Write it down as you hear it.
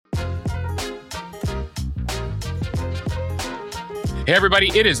Hey, everybody.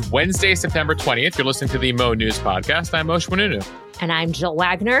 It is Wednesday, September 20th. You're listening to the Mo News Podcast. I'm Moshe Winunu. And I'm Jill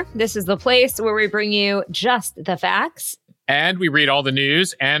Wagner. This is the place where we bring you just the facts. And we read all the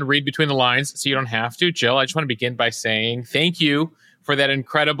news and read between the lines so you don't have to. Jill, I just want to begin by saying thank you for that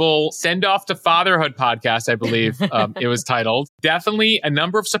incredible Send-Off to Fatherhood podcast, I believe it was titled. Definitely a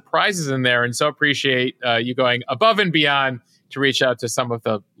number of surprises in there, and so appreciate you going above and beyond to reach out to some of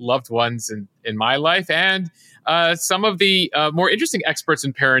the loved ones in my life and some of the more interesting experts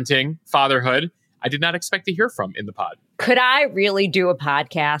in parenting, fatherhood, I did not expect to hear from in the pod. Could I really do a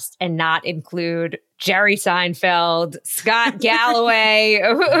podcast and not include Jerry Seinfeld, Scott Galloway?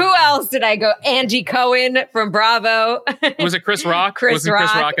 Who else did I go? Andy Cohen from Bravo. Was it Chris Rock? Chris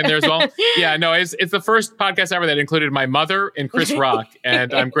Rock in there as well? Yeah, no, it's the first podcast ever that included my mother and Chris Rock,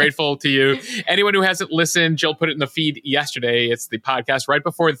 and I'm grateful to you. Anyone who hasn't listened, Jill put it in the feed yesterday. It's the podcast right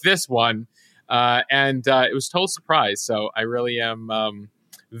before this one, and it was a total surprise. So I really am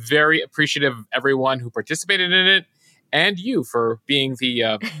very appreciative of everyone who participated in it. And you for being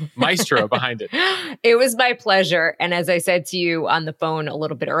the maestro behind it. It was my pleasure. And as I said to you on the phone a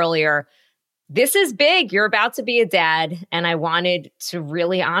little bit earlier, this is big. You're about to be a dad, and I wanted to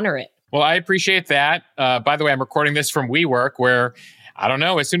really honor it. Well, I appreciate that. By the way, I'm recording this from WeWork, where, I don't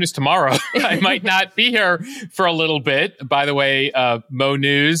know, as soon as tomorrow, I might not be here for a little bit. By the way, Mo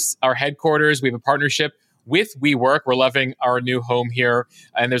News, our headquarters, we have a partnership with WeWork. We're loving our new home here.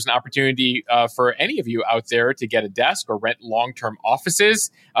 And there's an opportunity for any of you out there to get a desk or rent long-term offices.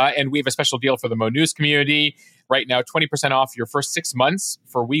 And we have a special deal for the Mo News community. Right now, 20% off your first 6 months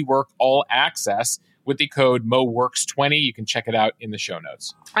for WeWork All Access with the code MOWORKS20. You can check it out in the show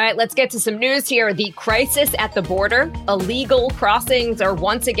notes. All right, let's get to some news here. The crisis at the border. Illegal crossings are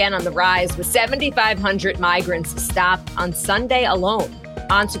once again on the rise, with 7,500 migrants stopped on Sunday alone.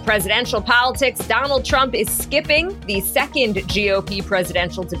 On to presidential politics. Donald Trump is skipping the second GOP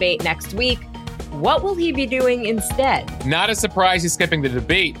presidential debate next week. What will he be doing instead? Not a surprise he's skipping the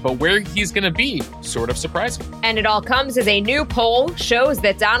debate, but where he's going to be, sort of surprising. And it all comes as a new poll shows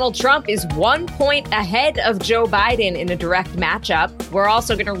that Donald Trump is 1 point ahead of Joe Biden in a direct matchup. We're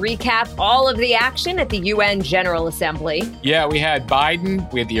also going to recap all of the action at the UN General Assembly. Yeah, we had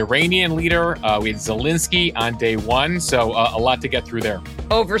Biden, we had the Iranian leader, we had Zelensky on day one, so a lot to get through there.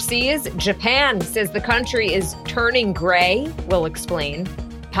 Overseas, Japan says the country is turning gray. We'll explain.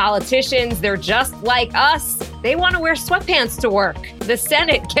 Politicians, they're just like us. They want to wear sweatpants to work. The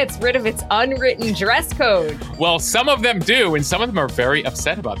Senate gets rid of its unwritten dress code. Well, some of them do, and some of them are very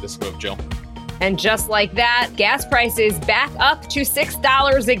upset about this move, Jill. And just like that, gas prices back up to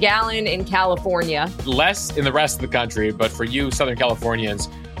 $6 a gallon in California. Less in the rest of the country, but for you Southern Californians,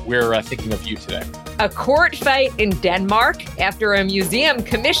 we're thinking of you today. A court fight in Denmark after a museum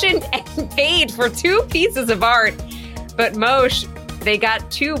commissioned and paid for 2 pieces of art. But Moshe, they got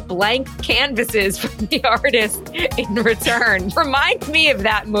 2 blank canvases from the artist in return. Remind me of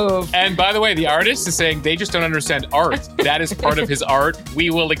that move. And by the way, the artist is saying they just don't understand art. That is part of his art. We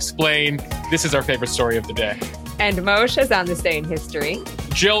will explain. This is our favorite story of the day. And Moshe is on this day in history.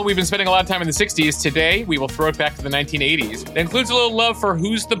 Jill, we've been spending a lot of time in the 60s. Today, we will throw it back to the 1980s. That includes a little love for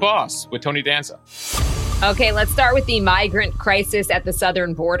Who's the Boss with Tony Danza. Okay, let's start with the migrant crisis at the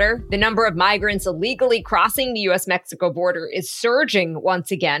southern border. The number of migrants illegally crossing the U.S.-Mexico border is surging once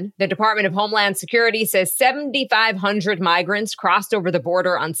again. The Department of Homeland Security says 7,500 migrants crossed over the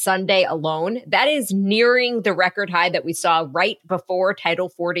border on Sunday alone. That is nearing the record high that we saw right before Title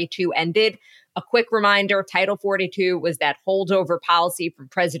 42 ended. A quick reminder, Title 42 was that holdover policy from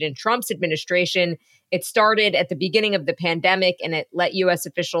President Trump's administration. It started at the beginning of the pandemic, and it let U.S.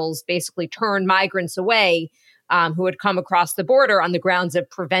 officials basically turn migrants away who had come across the border on the grounds of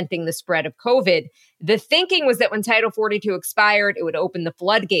preventing the spread of COVID. The thinking was that when Title 42 expired, it would open the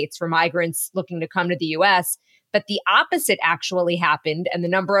floodgates for migrants looking to come to the U.S., but the opposite actually happened, and the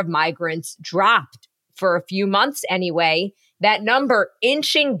number of migrants dropped for a few months anyway. That number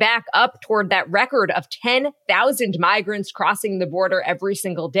inching back up toward that record of 10,000 migrants crossing the border every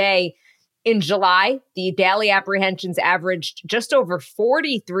single day. In July, the daily apprehensions averaged just over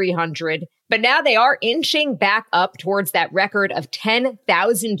 4,300, but now they are inching back up towards that record of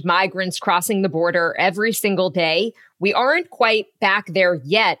 10,000 migrants crossing the border every single day. We aren't quite back there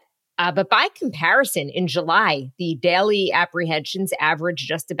yet, but by comparison, in July, the daily apprehensions averaged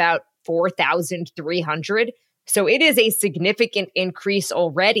just about 4,300. So it is a significant increase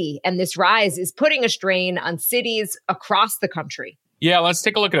already, and this rise is putting a strain on cities across the country. Yeah, let's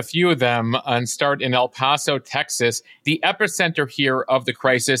take a look at a few of them and start in El Paso, Texas. The epicenter here of the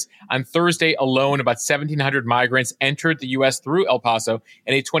crisis. On Thursday alone, about 1,700 migrants entered the U.S. through El Paso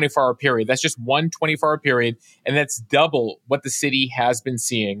in a 24-hour period. That's just one 24-hour period, and that's double what the city has been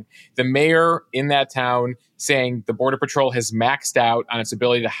seeing. The mayor in that town saying the Border Patrol has maxed out on its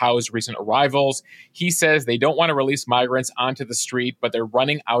ability to house recent arrivals. He says they don't want to release migrants onto the street, but they're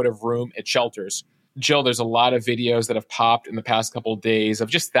running out of room at shelters. Jill, there's a lot of videos that have popped in the past couple of days of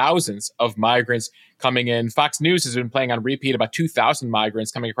just thousands of migrants coming in. Fox News has been playing on repeat about 2,000 migrants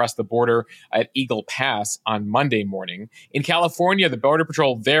coming across the border at Eagle Pass on Monday morning. In California, the Border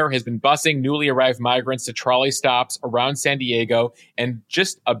Patrol there has been busing newly arrived migrants to trolley stops around San Diego and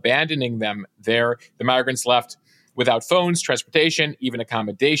just abandoning them there. The migrants left without phones, transportation, even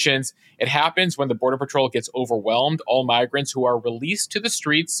accommodations. It happens when the Border Patrol gets overwhelmed. All migrants who are released to the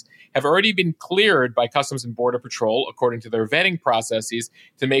streets have already been cleared by Customs and Border Patrol, according to their vetting processes,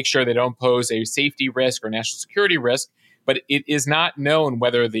 to make sure they don't pose a safety risk or national security risk. But it is not known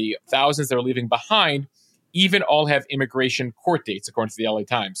whether the thousands they're leaving behind even all have immigration court dates, according to the LA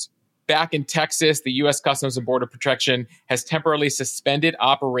Times. Back in Texas, the U.S. Customs and Border Protection has temporarily suspended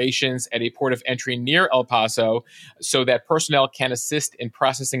operations at a port of entry near El Paso so that personnel can assist in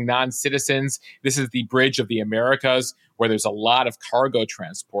processing non-citizens. This is the Bridge of the Americas, where there's a lot of cargo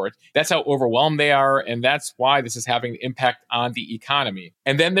transport. That's how overwhelmed they are, and that's why this is having an impact on the economy.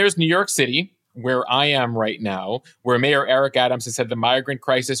 And then there's New York City, where I am right now, where Mayor Eric Adams has said the migrant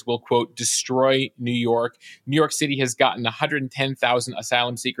crisis will, quote, destroy New York. New York City has gotten 110,000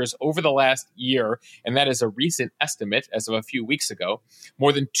 asylum seekers over the last year, and that is a recent estimate as of a few weeks ago.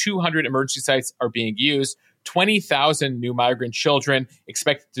 More than 200 emergency sites are being used. 20,000 new migrant children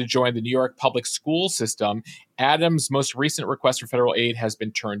expected to join the New York public school system. Adams' most recent request for federal aid has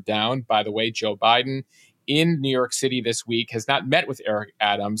been turned down. By the way, Joe Biden in New York City this week has not met with Eric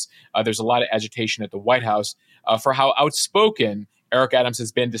Adams. There's a lot of agitation at the White House for how outspoken Eric Adams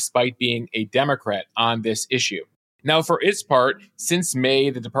has been despite being a Democrat on this issue. Now, for its part, since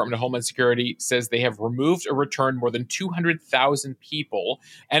May, the Department of Homeland Security says they have removed or returned more than 200,000 people.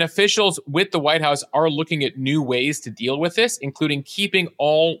 And officials with the White House are looking at new ways to deal with this, including keeping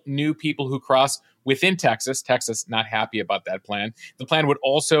all new people who cross within Texas. Texas not happy about that plan. The plan would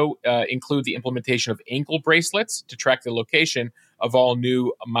also include the implementation of ankle bracelets to track the location of all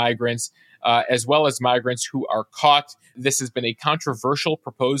new migrants, as well as migrants who are caught. This has been a controversial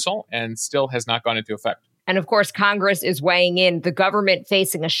proposal and still has not gone into effect. And of course, Congress is weighing in, the government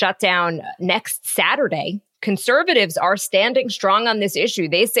facing a shutdown next Saturday. Conservatives are standing strong on this issue.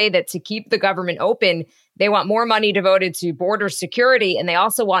 They say that to keep the government open, they want more money devoted to border security, and they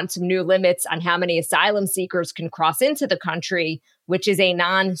also want some new limits on how many asylum seekers can cross into the country, which is a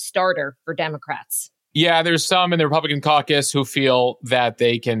non-starter for Democrats. Yeah, there's some in the Republican caucus who feel that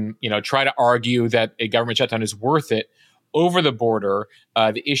they can, try to argue that a government shutdown is worth it over the border.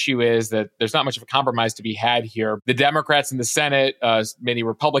 The issue is that there's not much of a compromise to be had here. The Democrats in the Senate, many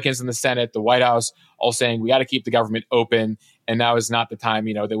Republicans in the Senate, the White House, all saying we got to keep the government open. And now is not the time,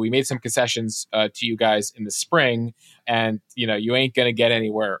 that we made some concessions to you guys in the spring. And, you ain't going to get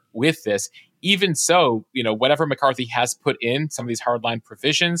anywhere with this. Even so, whatever McCarthy has put in, some of these hardline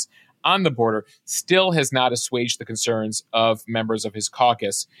provisions on the border, still has not assuaged the concerns of members of his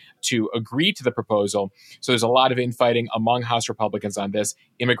caucus to agree to the proposal. So there's a lot of infighting among House Republicans on this,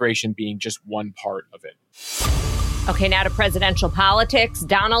 immigration being just one part of it. Okay, now to presidential politics.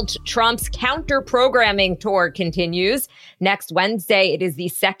 Donald Trump's counter-programming tour continues. Next Wednesday, it is the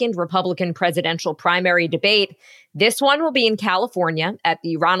second Republican presidential primary debate. This one will be in California at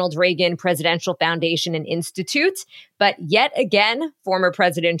the Ronald Reagan Presidential Foundation and Institute. But yet again, former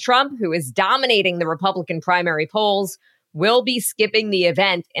President Trump, who is dominating the Republican primary polls, will be skipping the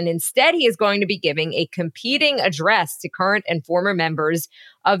event. And instead, he is going to be giving a competing address to current and former members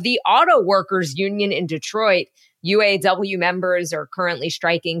of the Auto Workers Union in Detroit. UAW members are currently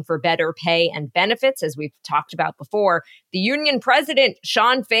striking for better pay and benefits, as we've talked about before. The union president,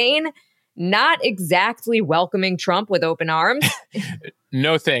 Shawn Fain, not exactly welcoming Trump with open arms.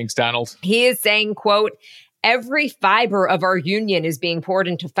 No thanks, Donald. He is saying, quote, every fiber of our union is being poured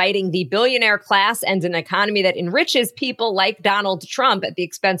into fighting the billionaire class and an economy that enriches people like Donald Trump at the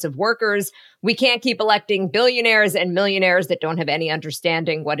expense of workers. We can't keep electing billionaires and millionaires that don't have any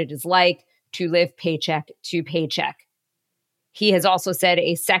understanding what it is like to live paycheck to paycheck. He has also said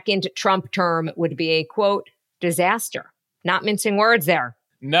a second Trump term would be a, quote, disaster. Not mincing words there.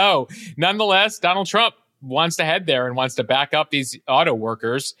 No. Nonetheless, Donald Trump wants to head there and wants to back up these auto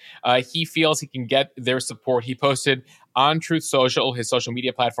workers. He feels he can get their support. He posted on Truth Social, his social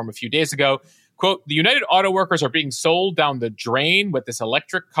media platform, a few days ago. Quote, the United Auto Workers are being sold down the drain with this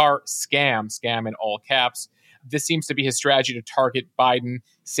electric car scam in all caps. This seems to be his strategy to target Biden,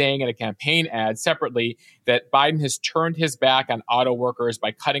 saying in a campaign ad separately that Biden has turned his back on auto workers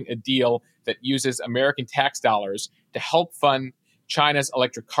by cutting a deal that uses American tax dollars to help fund China's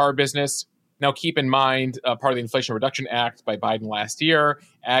electric car business. Now, keep in mind, part of the Inflation Reduction Act by Biden last year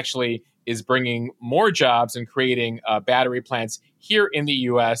actually is bringing more jobs and creating battery plants here in the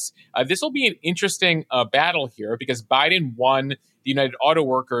U.S. This will be an interesting battle here because Biden won the United Auto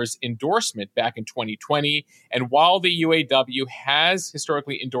Workers endorsement back in 2020. And while the UAW has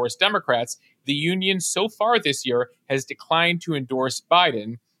historically endorsed Democrats, the union so far this year has declined to endorse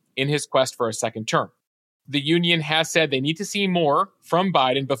Biden in his quest for a second term. The union has said they need to see more from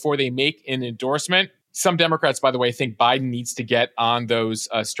Biden before they make an endorsement. Some Democrats, by the way, think Biden needs to get on those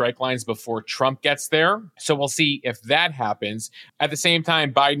strike lines before Trump gets there. So we'll see if that happens. At the same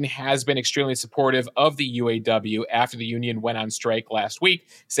time, Biden has been extremely supportive of the UAW after the union went on strike last week,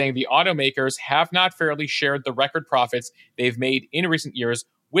 saying the automakers have not fairly shared the record profits they've made in recent years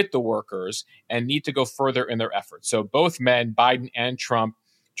with the workers and need to go further in their efforts. So both men, Biden and Trump,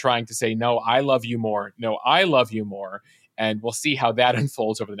 trying to say, no, I love you more. No, I love you more. And we'll see how that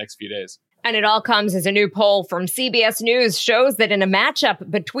unfolds over the next few days. And it all comes as a new poll from CBS News shows that in a matchup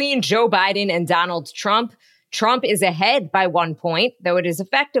between Joe Biden and Donald Trump, Trump is ahead by 1 point, though it is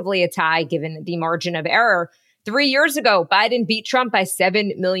effectively a tie given the margin of error. 3 years ago, Biden beat Trump by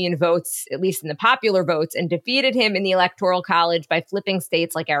 7 million votes, at least in the popular votes, and defeated him in the Electoral College by flipping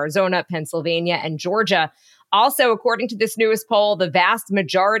states like Arizona, Pennsylvania, and Georgia. Also, according to this newest poll, the vast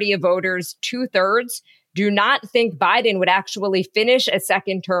majority of voters, 2/3, do not think Biden would actually finish a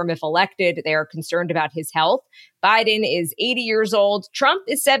second term if elected. They are concerned about his health. Biden is 80 years old. Trump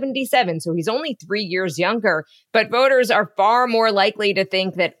is 77, so he's only 3 years younger. But voters are far more likely to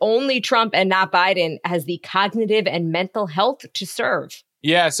think that only Trump and not Biden has the cognitive and mental health to serve.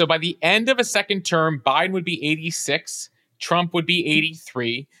 Yeah, so by the end of a second term, Biden would be 86, Trump would be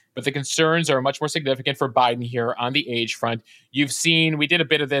 83. But the concerns are much more significant for Biden here on the age front. You've seen, we did a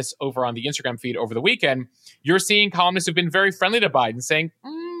bit of this over on the Instagram feed over the weekend. You're seeing columnists who've been very friendly to Biden saying,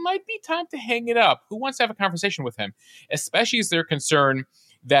 might be time to hang it up. Who wants to have a conversation with him? Especially as they're concerned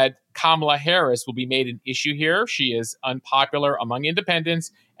that Kamala Harris will be made an issue here. She is unpopular among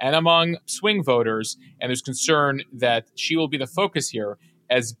independents and among swing voters. And there's concern that she will be the focus here,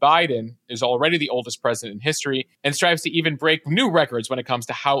 as Biden is already the oldest president in history and strives to even break new records when it comes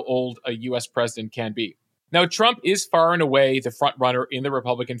to how old a U.S. president can be. Now, Trump is far and away the front runner in the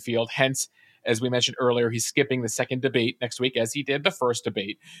Republican field. Hence, as we mentioned earlier, he's skipping the second debate next week, as he did the first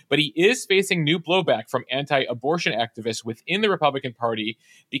debate. But he is facing new blowback from anti-abortion activists within the Republican Party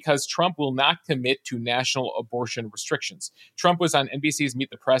because Trump will not commit to national abortion restrictions. Trump was on NBC's Meet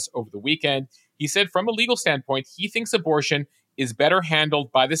the Press over the weekend. He said from a legal standpoint, he thinks abortion is better handled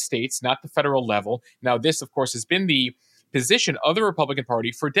by the states, not the federal level. Now, this, of course, has been the position of the Republican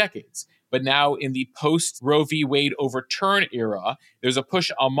Party for decades. But now in the post-Roe v. Wade overturn era, there's a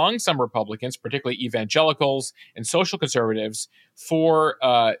push among some Republicans, particularly evangelicals and social conservatives, for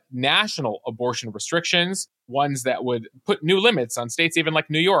national abortion restrictions, ones that would put new limits on states even like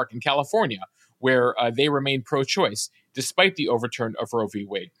New York and California, where they remain pro-choice, despite the overturn of Roe v.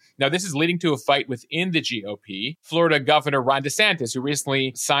 Wade. Now, this is leading to a fight within the GOP. Florida Governor Ron DeSantis, who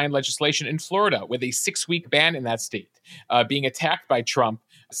recently signed legislation in Florida with a 6-week ban in that state, being attacked by Trump,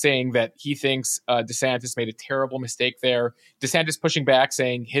 saying that he thinks DeSantis made a terrible mistake there. DeSantis pushing back,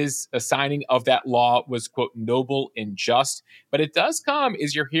 saying his signing of that law was, quote, noble and just. But it does come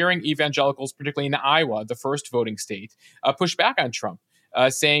as you're hearing evangelicals, particularly in Iowa, the first voting state, push back on Trump.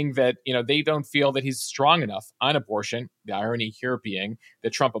 Saying that, they don't feel that he's strong enough on abortion. The irony here being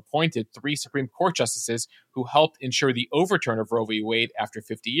that Trump appointed 3 Supreme Court justices who helped ensure the overturn of Roe v. Wade after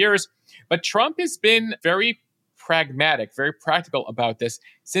 50 years. But Trump has been very pragmatic, very practical about this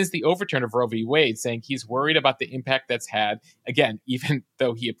since the overturn of Roe v. Wade, saying he's worried about the impact that's had. Again, even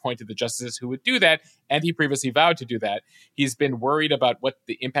though he appointed the justices who would do that, and he previously vowed to do that, he's been worried about what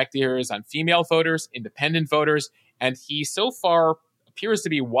the impact here is on female voters, independent voters, and he so far appears to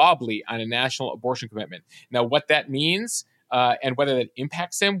be wobbly on a national abortion commitment. Now, what that means and whether that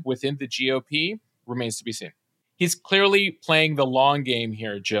impacts him within the GOP remains to be seen. He's clearly playing the long game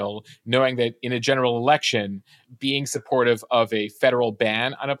here, Jill, knowing that in a general election, being supportive of a federal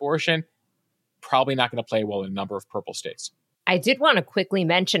ban on abortion, probably not going to play well in a number of purple states. I did want to quickly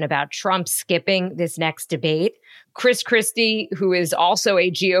mention about Trump skipping this next debate. Chris Christie, who is also a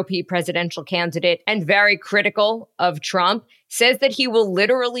GOP presidential candidate and very critical of Trump, says that he will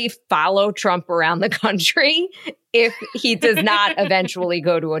literally follow Trump around the country if he does not eventually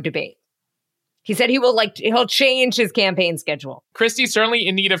go to a debate. He said he'll change his campaign schedule. Christie's certainly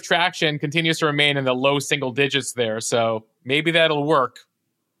in need of traction, continues to remain in the low single digits there. So maybe that'll work.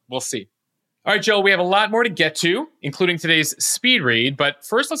 We'll see. All right, Joe, we have a lot more to get to, including today's speed read. But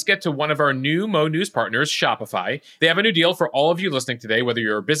first, let's get to one of our new Mo News partners, Shopify. They have a new deal for all of you listening today, whether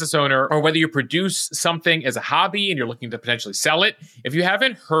you're a business owner or whether you produce something as a hobby and you're looking to potentially sell it. If you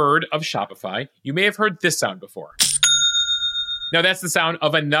haven't heard of Shopify, you may have heard this sound before. Now, that's the sound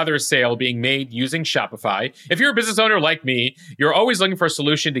of another sale being made using Shopify. If you're a business owner like me, you're always looking for a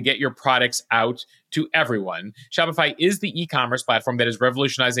solution to get your products out to everyone. Shopify is the e-commerce platform that is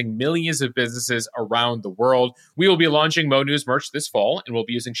revolutionizing millions of businesses around the world. We will be launching Mo News merch this fall, and we'll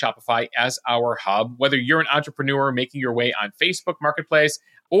be using Shopify as our hub. Whether you're an entrepreneur making your way on Facebook Marketplace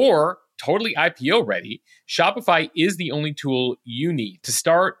or totally IPO ready, Shopify is the only tool you need to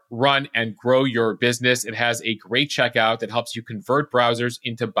start, run, and grow your business. It has a great checkout that helps you convert browsers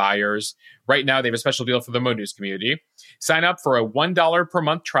into buyers. Right now, they have a special deal for the Mo News community. Sign up for a $1 per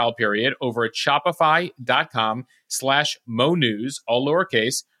month trial period over at shopify.com/Mo News, all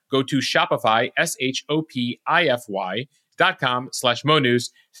lowercase. Go to Shopify, SHOPIFY.com/Mo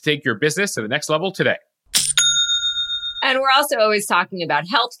News to take your business to the next level today. And we're also always talking about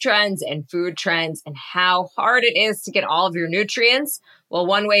health trends and food trends and how hard it is to get all of your nutrients. Well,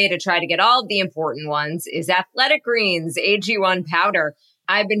 one way to try to get all of the important ones is Athletic Greens AG1 powder.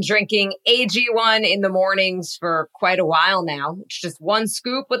 I've been drinking AG1 in the mornings for quite a while now. It's just one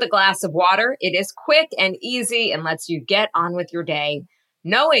scoop with a glass of water. It is quick and easy and lets you get on with your day,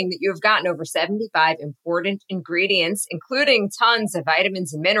 knowing that you've gotten over 75 important ingredients, including tons of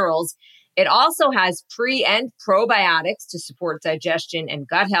vitamins and minerals. It also has pre and probiotics to support digestion and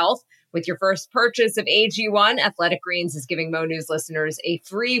gut health. With your first purchase of AG1, Athletic Greens is giving Mo News listeners a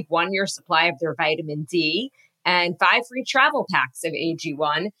free 1-year supply of their vitamin D and 5 free travel packs of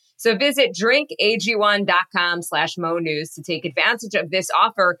AG1. So visit drinkag1.com/Mo News to take advantage of this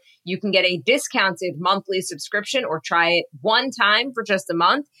offer. You can get a discounted monthly subscription or try it one time for just a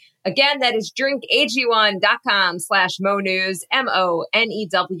month. Again, that is drinkag1.com/Mo News,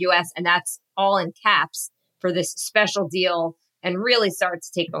 MONEWS, and that's all in caps for this special deal and really start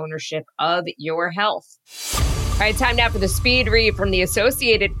to take ownership of your health. All right, time now for the speed read from the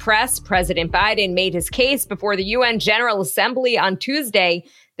Associated Press. President Biden made his case before the UN General Assembly on Tuesday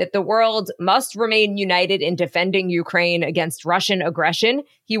that the world must remain united in defending Ukraine against Russian aggression.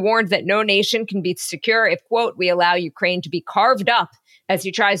 He warned that no nation can be secure if, quote, we allow Ukraine to be carved up, as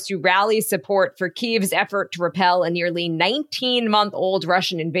he tries to rally support for Kyiv's effort to repel a nearly 19-month-old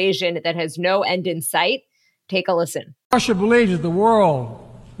Russian invasion that has no end in sight. Take a listen. Russia believes that the world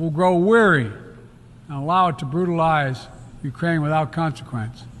will grow weary and allow it to brutalize Ukraine without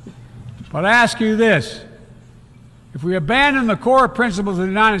consequence. But I ask you this: if we abandon the core principles of the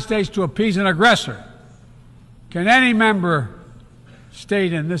United States to appease an aggressor, can any member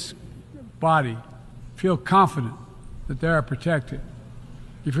state in this body feel confident that they are protected?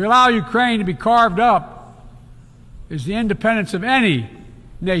 If we allow Ukraine to be carved up, is the independence of any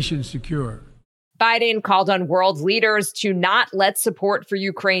nation secure? Biden called on world leaders to not let support for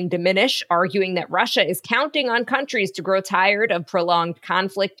Ukraine diminish, arguing that Russia is counting on countries to grow tired of prolonged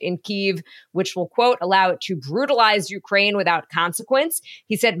conflict in Kyiv, which will, quote, allow it to brutalize Ukraine without consequence.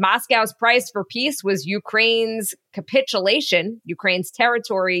 He said Moscow's price for peace was Ukraine's capitulation, Ukraine's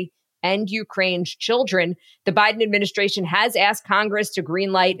territory, and Ukraine's children. The Biden administration has asked Congress to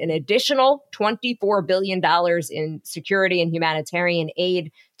greenlight an additional $24 billion in security and humanitarian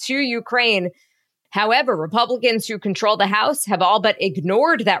aid to Ukraine. However, Republicans who control the House have all but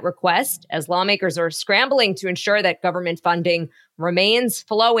ignored that request as lawmakers are scrambling to ensure that government funding remains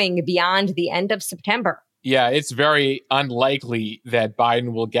flowing beyond the end of September. Yeah, it's very unlikely that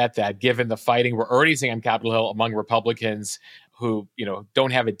Biden will get that, given the fighting we're already seeing on Capitol Hill among Republicans who,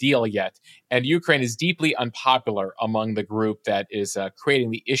 don't have a deal yet. And Ukraine is deeply unpopular among the group that is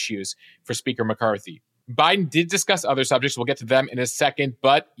creating the issues for Speaker McCarthy. Biden did discuss other subjects. We'll get to them in a second.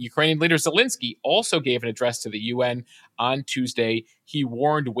 But Ukrainian leader Zelensky also gave an address to the UN on Tuesday. He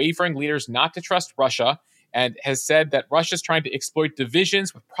warned wavering leaders not to trust Russia and has said that Russia is trying to exploit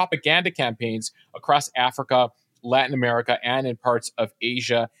divisions with propaganda campaigns across Africa, Latin America, and in parts of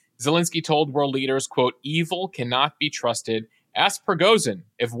Asia. Zelensky told world leaders, quote, evil cannot be trusted. Ask Prigozhin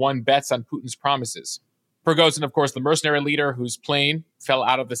if one bets on Putin's promises. Prigozhin, of course, the mercenary leader whose plane fell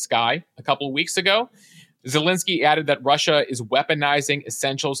out of the sky a couple of weeks ago. Zelensky added that Russia is weaponizing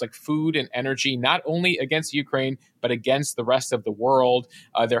essentials like food and energy, not only against Ukraine, but against the rest of the world.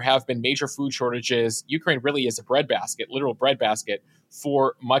 There have been major food shortages. Ukraine really is a breadbasket, literal breadbasket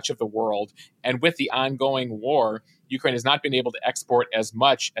for much of the world. And with the ongoing war, Ukraine has not been able to export as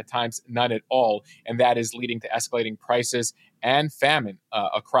much, at times none at all. And that is leading to escalating prices and famine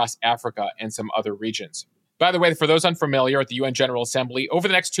across Africa and some other regions. By the way, for those unfamiliar, at the UN General Assembly, over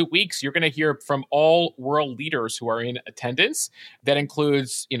the next 2 weeks, you're going to hear from all world leaders who are in attendance. That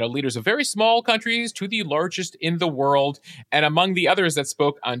includes, leaders of very small countries to the largest in the world. And among the others that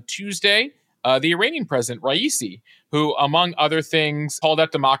spoke on Tuesday, the Iranian president, Raisi, who, among other things, called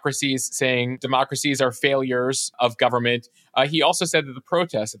out democracies, saying democracies are failures of government. He also said that the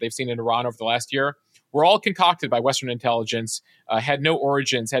protests that they've seen in Iran over the last year were all concocted by Western intelligence, had no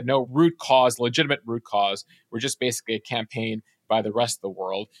origins, had no root cause, legitimate root cause, were just basically a campaign by the rest of the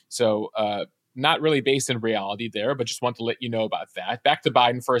world. So not really based in reality there, but just want to let you know about that. Back to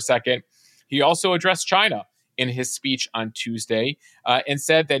Biden for a second. He also addressed China in his speech on Tuesday and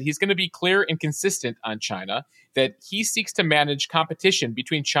said that he's going to be clear and consistent on China, that he seeks to manage competition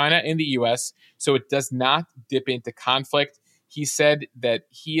between China and the U.S. so it does not dip into conflict. He said that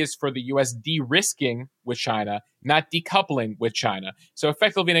he is for the U.S. de-risking with China, not decoupling with China. So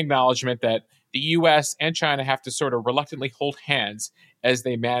effectively an acknowledgement that the U.S. and China have to sort of reluctantly hold hands as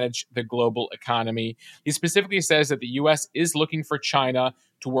they manage the global economy. He specifically says that the U.S. is looking for China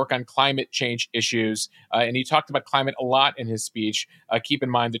to work on climate change issues. And he talked about climate a lot in his speech. Keep in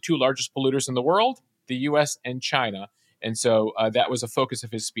mind the two largest polluters in the world, the U.S. and China. And so that was a focus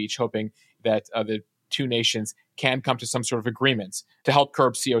of his speech, hoping that the two nations can come to some sort of agreements to help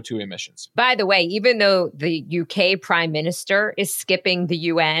curb CO2 emissions. By the way, even though the UK Prime Minister is skipping the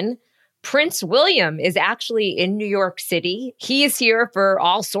UN, Prince William is actually in New York City. He is here for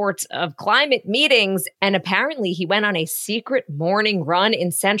all sorts of climate meetings, and apparently he went on a secret morning run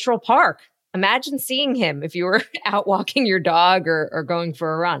in Central Park. Imagine seeing him if you were out walking your dog or going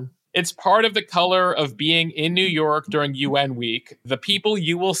for a run. It's part of the color of being in New York during UN week. The people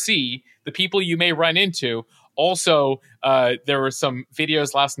you will see, the people you may run into. Also, there were some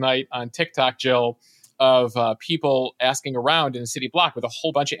videos last night on TikTok, Jill, of people asking around in the city block with a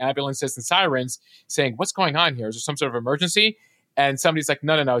whole bunch of ambulances and sirens saying, what's going on here? Is there some sort of emergency? And somebody's like,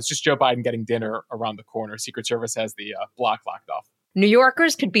 no, it's just Joe Biden getting dinner around the corner. Secret Service has the block locked off. New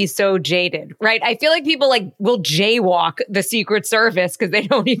Yorkers could be so jaded, right? I feel like people will jaywalk the Secret Service because they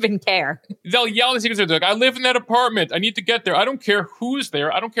don't even care. They'll yell at the Secret Service, like, I live in that apartment. I need to get there. I don't care who's there.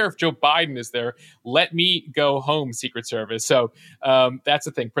 I don't care if Joe Biden is there. Let me go home, Secret Service. So that's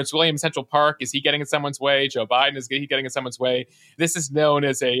the thing. Prince William, Central Park, is he getting in someone's way? Joe Biden, is he getting in someone's way? This is known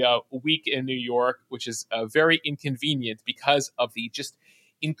as a week in New York, which is very inconvenient because of the just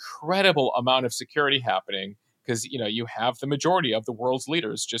incredible amount of security happening. Because, you have the majority of the world's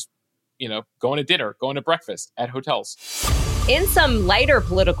leaders just, going to dinner, going to breakfast at hotels. In some lighter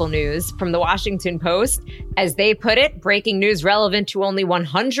political news from the Washington Post, as they put it, breaking news relevant to only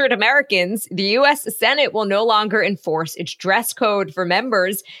 100 Americans, the U.S. Senate will no longer enforce its dress code for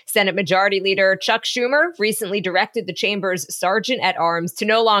members. Senate Majority Leader Chuck Schumer recently directed the chamber's Sergeant at Arms to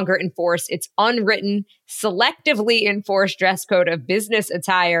no longer enforce its unwritten, selectively enforced dress code of business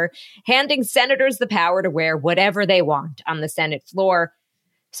attire, handing senators the power to wear whatever they want on the Senate floor.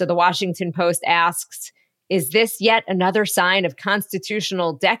 So the Washington Post asks, is this yet another sign of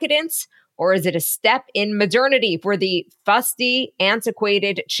constitutional decadence, or is it a step in modernity for the fusty,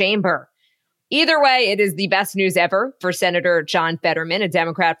 antiquated chamber? Either way, it is the best news ever for Senator John Fetterman, a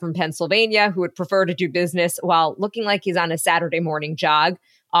Democrat from Pennsylvania who would prefer to do business while looking like he's on a Saturday morning jog,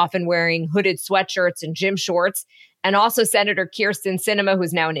 often wearing hooded sweatshirts and gym shorts. And also Senator Kyrsten Sinema,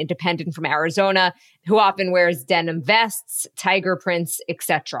 who's now an independent from Arizona, who often wears denim vests, tiger prints,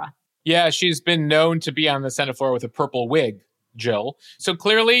 etc. Yeah, she's been known to be on the Senate floor with a purple wig, Jill. So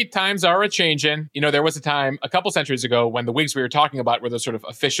clearly times are a-changing. There was a time a couple centuries ago when the wigs we were talking about were those sort of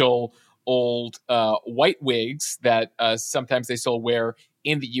official old white wigs that sometimes they still wear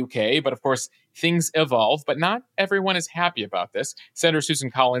in the UK. But of course, things evolve, but not everyone is happy about this. Senator Susan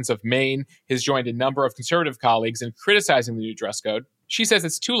Collins of Maine has joined a number of conservative colleagues in criticizing the new dress code. She says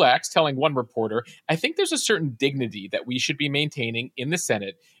it's too lax, telling one reporter, I think there's a certain dignity that we should be maintaining in the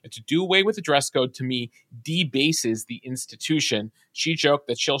Senate, and to do away with the dress code, to me, debases the institution. She joked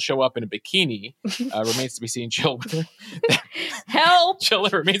that she'll show up in a bikini. Remains to be seen, Jill. Help! Jill,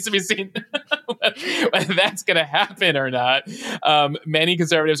 it remains to be seen whether that's going to happen or not. Many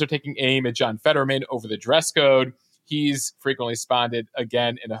conservatives are taking aim at John Fetterman over the dress code. He's frequently spotted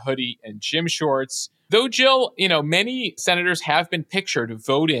again in a hoodie and gym shorts. Though, Jill, many senators have been pictured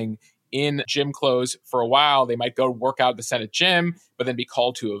voting in gym clothes for a while. They might go work out at the Senate gym, but then be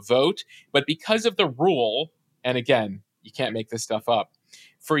called to a vote. But because of the rule, and again, you can't make this stuff up,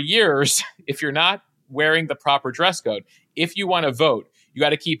 for years, if you're not wearing the proper dress code, if you want to vote, you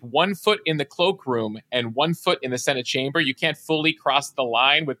got to keep 1 foot in the cloakroom and 1 foot in the Senate chamber. You can't fully cross the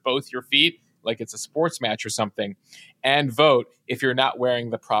line with both your feet, like it's a sports match or something, and vote if you're not wearing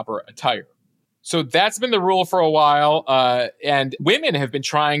the proper attire. So that's been the rule for a while. And women have been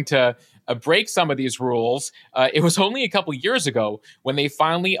trying to break some of these rules. It was only a couple years ago when they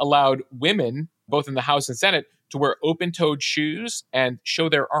finally allowed women, both in the House and Senate, to wear open-toed shoes and show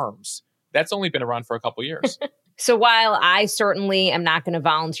their arms. That's only been around for a couple years. So while I certainly am not going to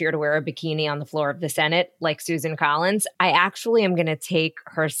volunteer to wear a bikini on the floor of the Senate like Susan Collins, I actually am going to take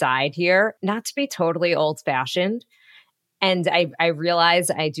her side here, not to be totally old-fashioned. And I realize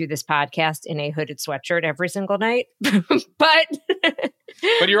I do this podcast in a hooded sweatshirt every single night, but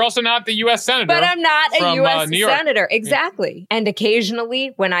you're also not the U.S. Senator. But I'm not a U.S. Senator. Exactly. Yeah. And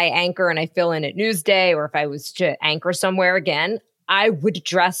occasionally when I anchor and I fill in at Newsday, or if I was to anchor somewhere again, I would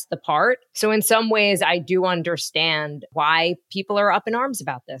dress the part. So in some ways, I do understand why people are up in arms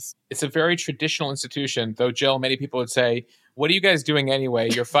about this. It's a very traditional institution, though, Jill, many people would say, what are you guys doing anyway?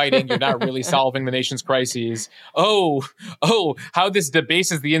 You're fighting. You're not really solving the nation's crises. Oh, how this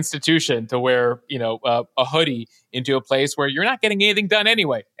debases the institution to wear, a hoodie into a place where you're not getting anything done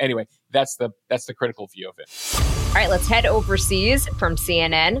anyway. Anyway, that's the critical view of it. All right, let's head overseas from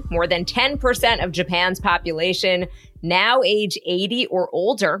CNN. More than 10% of Japan's population now age 80 or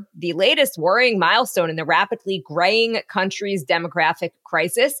older, the latest worrying milestone in the rapidly graying country's demographic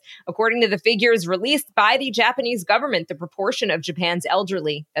crisis. According to the figures released by the Japanese government, the proportion of Japan's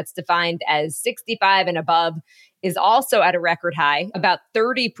elderly, that's defined as 65 and above, is also at a record high, about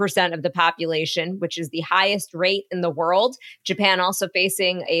 30% of the population, which is the highest rate in the world. Japan also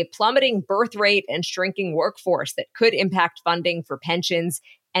facing a plummeting birth rate and shrinking workforce that could impact funding for pensions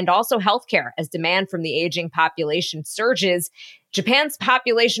and also healthcare as demand from the aging population surges. Japan's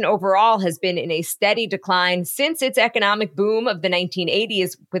population overall has been in a steady decline since its economic boom of the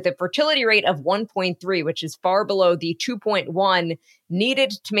 1980s, with a fertility rate of 1.3, which is far below the 2.1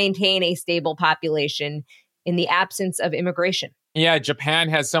 needed to maintain a stable population in the absence of immigration. Yeah, Japan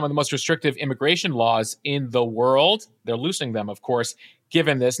has some of the most restrictive immigration laws in the world. They're loosening them, of course,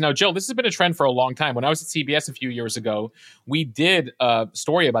 given this. Now, Jill, this has been a trend for a long time. When I was at CBS a few years ago, we did a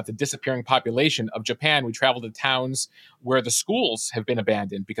story about the disappearing population of Japan. We traveled to towns where the schools have been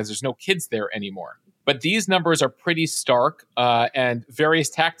abandoned because there's no kids there anymore. But these numbers are pretty stark, and various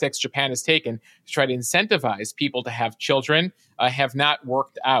tactics Japan has taken to try to incentivize people to have children have not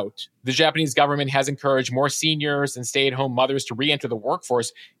worked out. The Japanese government has encouraged more seniors and stay-at-home mothers to re-enter the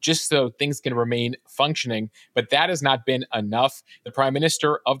workforce just so things can remain functioning. But that has not been enough. The prime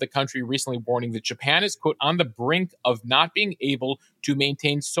minister of the country recently warning that Japan is, quote, on the brink of not being able to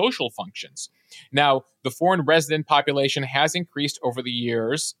maintain social functions. Now, the foreign resident population has increased over the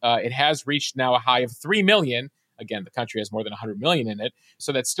years. It has reached now a high of 3 million. Again, the country has more than 100 million in it.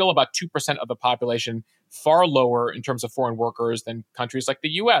 So that's still about 2% of the population, far lower in terms of foreign workers than countries like the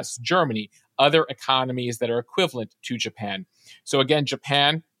US, Germany, other economies that are equivalent to Japan. So again,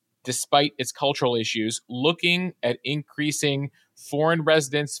 Japan, despite its cultural issues, looking at increasing foreign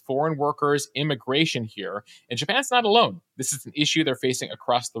residents, foreign workers, immigration here. And Japan's not alone. This is an issue they're facing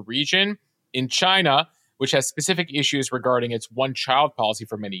across the region. In China, which has specific issues regarding its one-child policy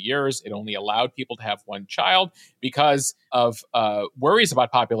for many years, it only allowed people to have one child because of worries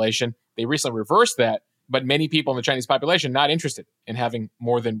about population. They recently reversed that, but many people in the Chinese population not interested in having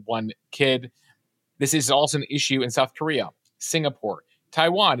more than one kid. This is also an issue in South Korea, Singapore,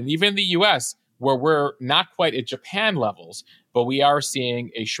 Taiwan, and even the US, where we're not quite at Japan levels, but we are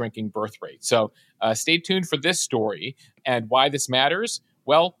seeing a shrinking birth rate. So stay tuned for this story and why this matters.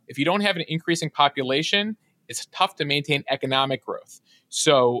 Well, if you don't have an increasing population, it's tough to maintain economic growth.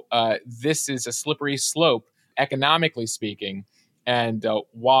 So this is a slippery slope, economically speaking, and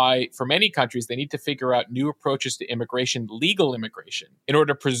why, for many countries, they need to figure out new approaches to immigration, legal immigration, in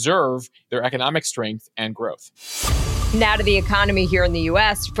order to preserve their economic strength and growth. Now to the economy here in the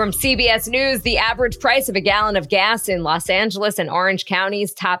U.S. From CBS News, the average price of a gallon of gas in Los Angeles and Orange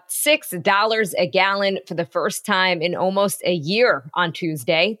counties topped $6 a gallon for the first time in almost a year on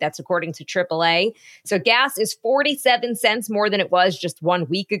Tuesday. That's according to AAA. So gas is 47 cents more than it was just 1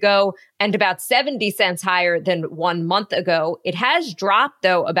 week ago and about 70 cents higher than 1 month ago. It has dropped,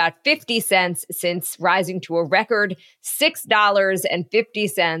 though, about 50 cents since rising to a record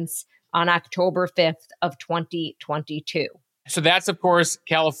 $6.50 on October 5th of 2022. So that's, of course,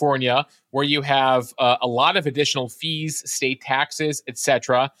 California, where you have a lot of additional fees, state taxes,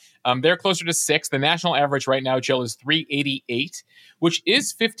 etc. They're closer to 6. The national average right now, Jill, is $3.88, which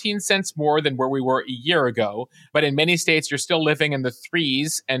is 15 cents more than where we were a year ago. But in many states, you're still living in the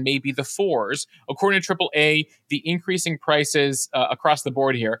 3s and maybe the 4s. According to AAA, the increasing prices across the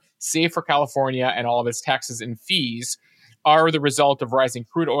board here, save for California and all of its taxes and fees, are the result of rising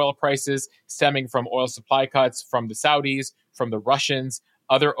crude oil prices stemming from oil supply cuts from the Saudis, from the Russians,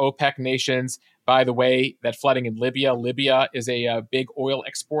 other OPEC nations. By the way, that flooding in Libya. Libya is a big oil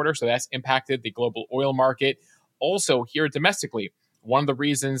exporter, so that's impacted the global oil market. Also, here domestically, one of the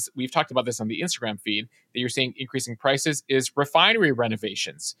reasons we've talked about this on the Instagram feed that you're seeing increasing prices is refinery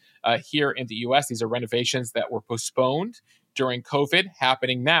renovations. Here in the US, these are renovations that were postponed during COVID,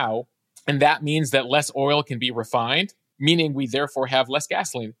 happening now. And that means that less oil can be refined, meaning we therefore have less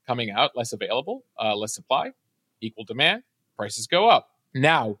gasoline coming out, less available, less supply, equal demand, prices go up.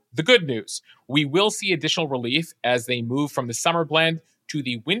 Now, the good news, we will see additional relief as they move from the summer blend to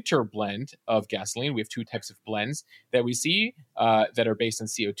the winter blend of gasoline. We have 2 types of blends that we see that are based on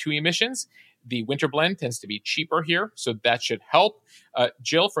CO2 emissions. The winter blend tends to be cheaper here, so that should help.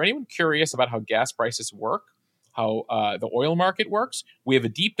 Jill, for anyone curious about how gas prices work, how the oil market works, we have a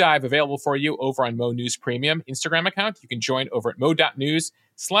deep dive available for you over on Mo News Premium Instagram account. You can join over at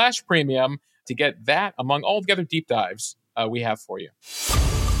mo.news/premium to get that among all the other deep dives we have for you.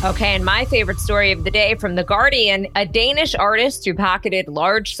 Okay, and my favorite story of the day from The Guardian, a Danish artist who pocketed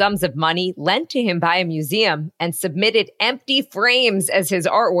large sums of money lent to him by a museum and submitted empty frames as his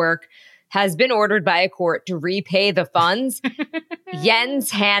artwork has been ordered by a court to repay the funds.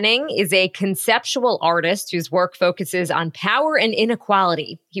 Jens Hanning is a conceptual artist whose work focuses on power and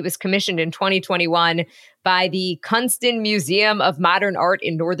inequality. He was commissioned in 2021 by the Kunsten Museum of Modern Art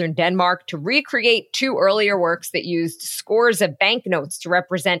in northern Denmark to recreate 2 earlier works that used scores of banknotes to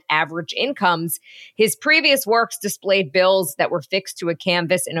represent average incomes. His previous works displayed bills that were fixed to a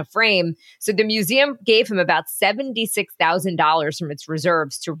canvas in a frame. So the museum gave him about $76,000 from its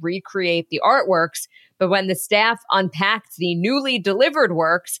reserves to recreate the artworks. But when the staff unpacked the newly delivered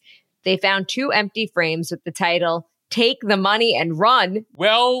works, they found 2 empty frames with the title, "Take the Money and Run."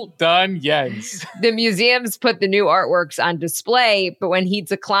 Well done, Jens. The museums put the new artworks on display, but when he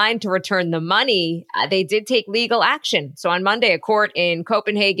declined to return the money, they did take legal action. So on Monday, a court in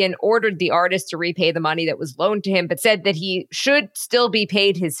Copenhagen ordered the artist to repay the money that was loaned to him, but said that he should still be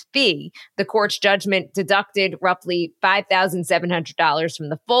paid his fee. The court's judgment deducted roughly $5,700 from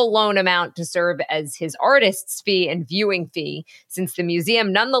the full loan amount to serve as his artist's fee and viewing fee, since the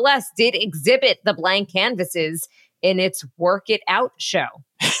museum nonetheless did exhibit the blank canvases in its Work It Out show.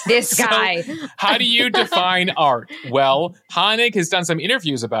 This guy. So, how do you define art? Well, Hanning has done some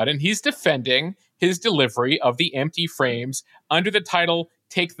interviews about it, and he's defending his delivery of the empty frames under the title,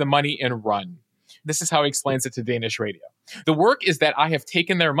 "Take the Money and Run." This is how he explains it to Danish radio. "The work is that I have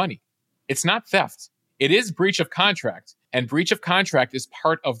taken their money. It's not theft. It is breach of contract, and breach of contract is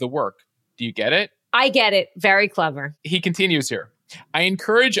part of the work. Do you get it?" I get it. Very clever. He continues here. "I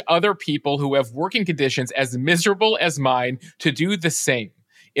encourage other people who have working conditions as miserable as mine to do the same.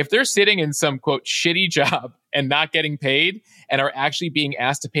 If they're sitting in some, quote, shitty job and not getting paid and are actually being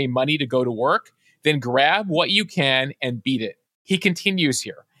asked to pay money to go to work, then grab what you can and beat it." He continues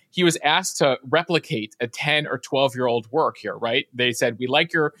here. He was asked to replicate a 10 or 12-year-old work here, right? They said, "We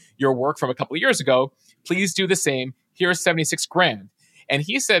like your work from a couple of years ago. Please do the same. Here's 76 grand. And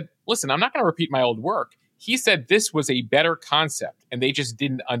he said, "Listen, I'm not going to repeat my old work." He said this was a better concept and they just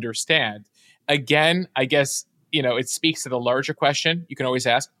didn't understand. Again, I guess, it speaks to the larger question. You can always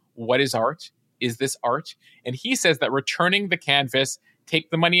ask, what is art? Is this art? And he says that returning the canvas,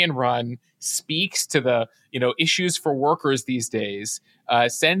 take the money and run, speaks to the, issues for workers these days,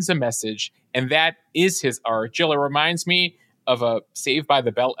 sends a message, and that is his art. Jill, it reminds me of a Saved by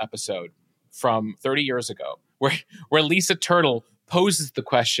the Bell episode from 30 years ago, where Lisa Turtle poses the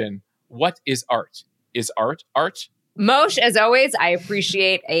question, what is art? Is art art? Moshe, as always, I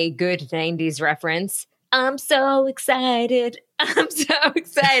appreciate a good 90s reference. I'm so excited. I'm so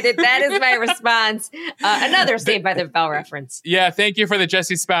excited. That is my response. Another Saved by the Bell reference. Yeah, thank you for the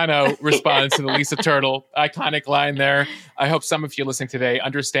Jesse Spano response to the Lisa Turtle iconic line there. I hope some of you listening today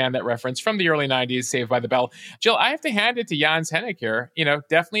understand that reference from the early 90s, Saved by the Bell. Jill, I have to hand it to Jens Hanning here.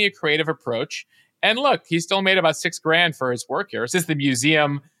 Definitely a creative approach. And look, he still made about $6 grand for his work here, since the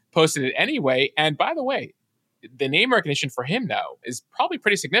museum posted it anyway. And by the way, the name recognition for him now is probably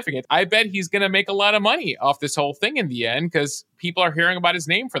pretty significant. I bet he's going to make a lot of money off this whole thing in the end because people are hearing about his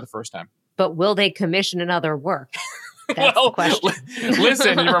name for the first time. But will they commission another work? That's the question.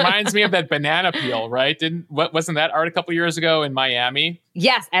 Listen, it reminds me of that banana peel, right? Wasn't that art a couple years ago in Miami?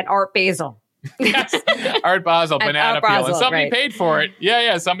 Yes, at Art Basel. Yes, Art Basel, banana Art peel. Basel, And somebody right. paid for it.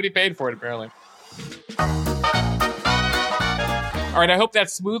 Yeah, somebody paid for it, apparently. All right, I hope that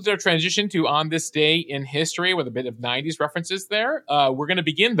smoothed our transition to On This Day in History with a bit of 90s references there. We're going to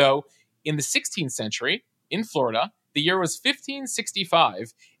begin, though, in the 16th century in Florida. The year was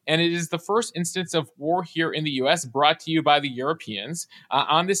 1565, and it is the first instance of war here in the U.S. brought to you by the Europeans.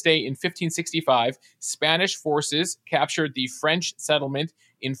 On this day in 1565, Spanish forces captured the French settlement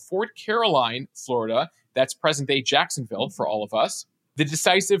in Fort Caroline, Florida. That's present-day Jacksonville for all of us. The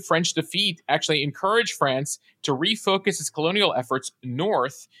decisive French defeat actually encouraged France to refocus its colonial efforts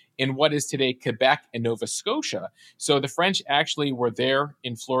north in what is today Quebec and Nova Scotia. So the French actually were there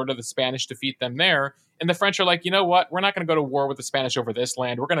in Florida. The Spanish defeat them there. And the French are like, you know what? We're not going to go to war with the Spanish over this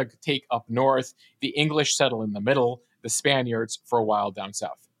land. We're going to take up north. The English settle in the middle. The Spaniards for a while down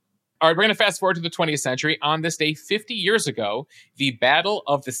south. All right, we're going to fast forward to the 20th century. On this day, 50 years ago, the Battle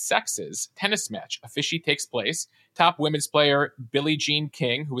of the Sexes tennis match officially takes place. Top women's player Billie Jean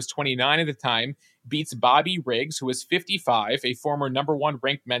King, who was 29 at the time, beats Bobby Riggs, who was 55, a former number one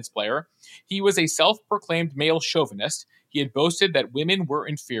ranked men's player. He was a self-proclaimed male chauvinist. He had boasted that women were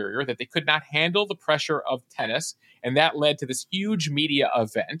inferior, that they could not handle the pressure of tennis, and that led to this huge media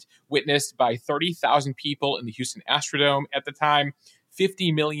event witnessed by 30,000 people in the Houston Astrodome at the time.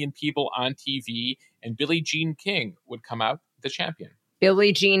 50 million people on TV, and Billie Jean King would come out the champion.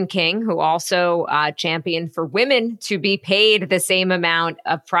 Billie Jean King, who also championed for women to be paid the same amount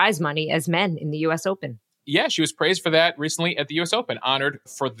of prize money as men in the U.S. Open. Yeah, she was praised for that recently at the U.S. Open, honored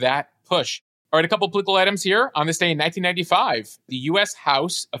for that push. All right, a couple political items here. On this day in 1995, the U.S.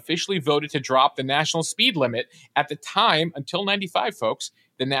 House officially voted to drop the national speed limit. At the time, until 95, folks,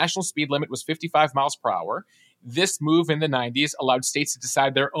 the national speed limit was 55 miles per hour. This move in the 90s allowed states to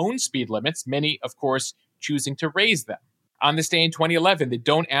decide their own speed limits, many, of course, choosing to raise them. On this day in 2011, the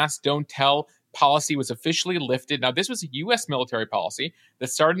Don't Ask, Don't Tell policy was officially lifted. Now, this was a U.S. military policy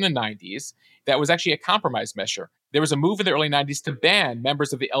that started in the 90s that was actually a compromise measure. There was a move in the early 90s to ban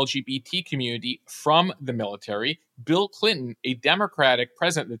members of the LGBT community from the military. Bill Clinton, a Democratic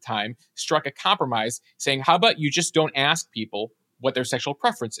president at the time, struck a compromise saying, how about you just don't ask people what their sexual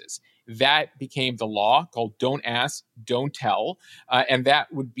preference is? That became the law called Don't Ask, Don't Tell, and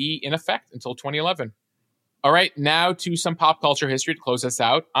that would be in effect until 2011. All right, now to some pop culture history to close us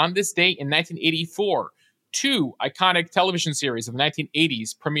out. On this day in 1984, two iconic television series of the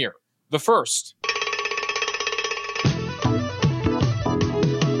 1980s premiere. The first,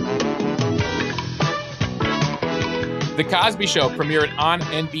 The Cosby Show premiered on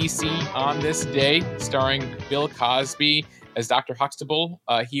NBC on this day, starring Bill Cosby as Dr. Huxtable.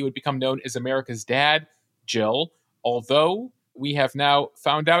 He would become known as America's dad, Jill, although we have now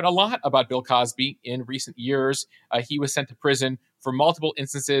found out a lot about Bill Cosby in recent years. He was sent to prison for multiple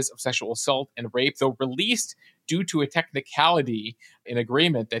instances of sexual assault and rape, though released due to a technicality in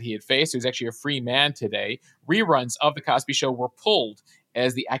agreement that he had faced. He was actually a free man today. Reruns of The Cosby Show were pulled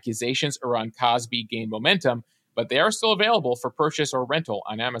as the accusations around Cosby gained momentum, but they are still available for purchase or rental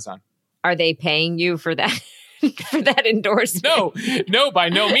on Amazon. Are they paying you for that? For that endorsement? No, by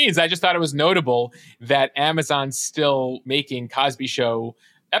no means. I just thought it was notable that Amazon's still making Cosby Show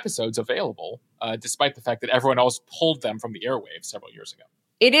episodes available, despite the fact that everyone else pulled them from the airwaves several years ago.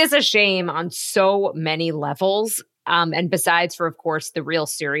 It is a shame on so many levels. And besides for, of course, the real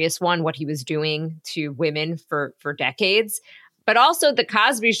serious one, what he was doing to women for decades. But also the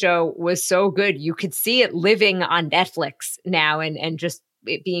Cosby Show was so good. You could see it living on Netflix now and just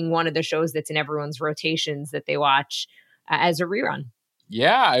it being one of the shows that's in everyone's rotations that they watch as a rerun.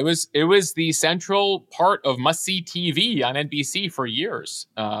 Yeah, it was the central part of must-see TV on NBC for years.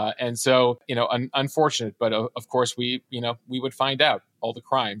 And so, unfortunate, but of course we would find out all the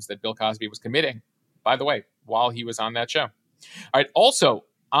crimes that Bill Cosby was committing, by the way, while he was on that show. All right, also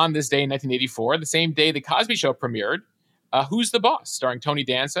on this day in 1984, the same day The Cosby Show premiered, Who's the Boss? Starring Tony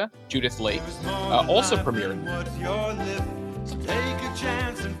Danza, Judith Lake, also premiered.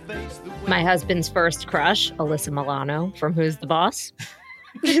 My husband's first crush, Alyssa Milano from Who's the Boss?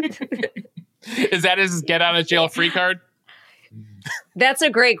 Is that his get out of jail free card? That's a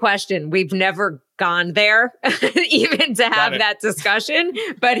great question. We've never gone there even to have that discussion,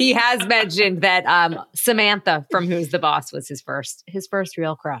 but he has mentioned that Samantha from Who's the Boss was his first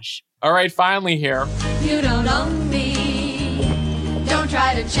real crush. All right, finally here. You don't own me. Don't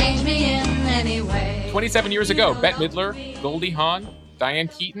try to change me in any way. 27 years ago, Bette Midler, Goldie Hawn, Diane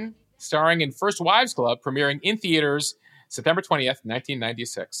Keaton, starring in First Wives Club, premiering in theaters September 20th,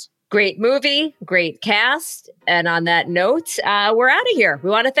 1996. Great movie, great cast. And on that note, we're out of here. We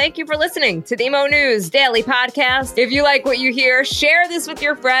want to thank you for listening to the Mo News Daily Podcast. If you like what you hear, share this with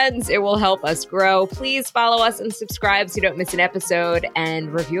your friends. It will help us grow. Please follow us and subscribe so you don't miss an episode,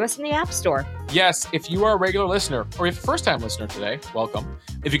 and review us in the App Store. Yes, if you are a regular listener or if you're a first-time listener today, welcome.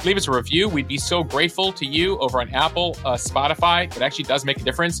 If you could leave us a review, we'd be so grateful to you over on Apple, Spotify. It actually does make a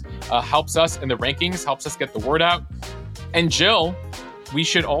difference. Helps us in the rankings, helps us get the word out. And Jill, we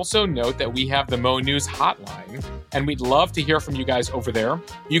should also note that we have the Mo News hotline, and we'd love to hear from you guys over there.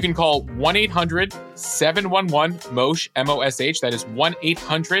 You can call 1-800-711-MOSH, M-O-S-H. That is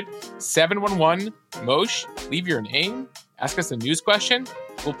 1-800-711-MOSH. Leave your name, ask us a news question.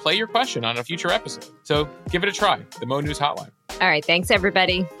 We'll play your question on a future episode. So give it a try, the Mo News hotline. All right. Thanks,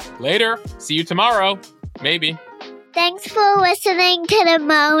 everybody. Later. See you tomorrow. Maybe. Thanks for listening to the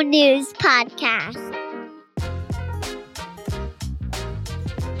Mo News Podcast.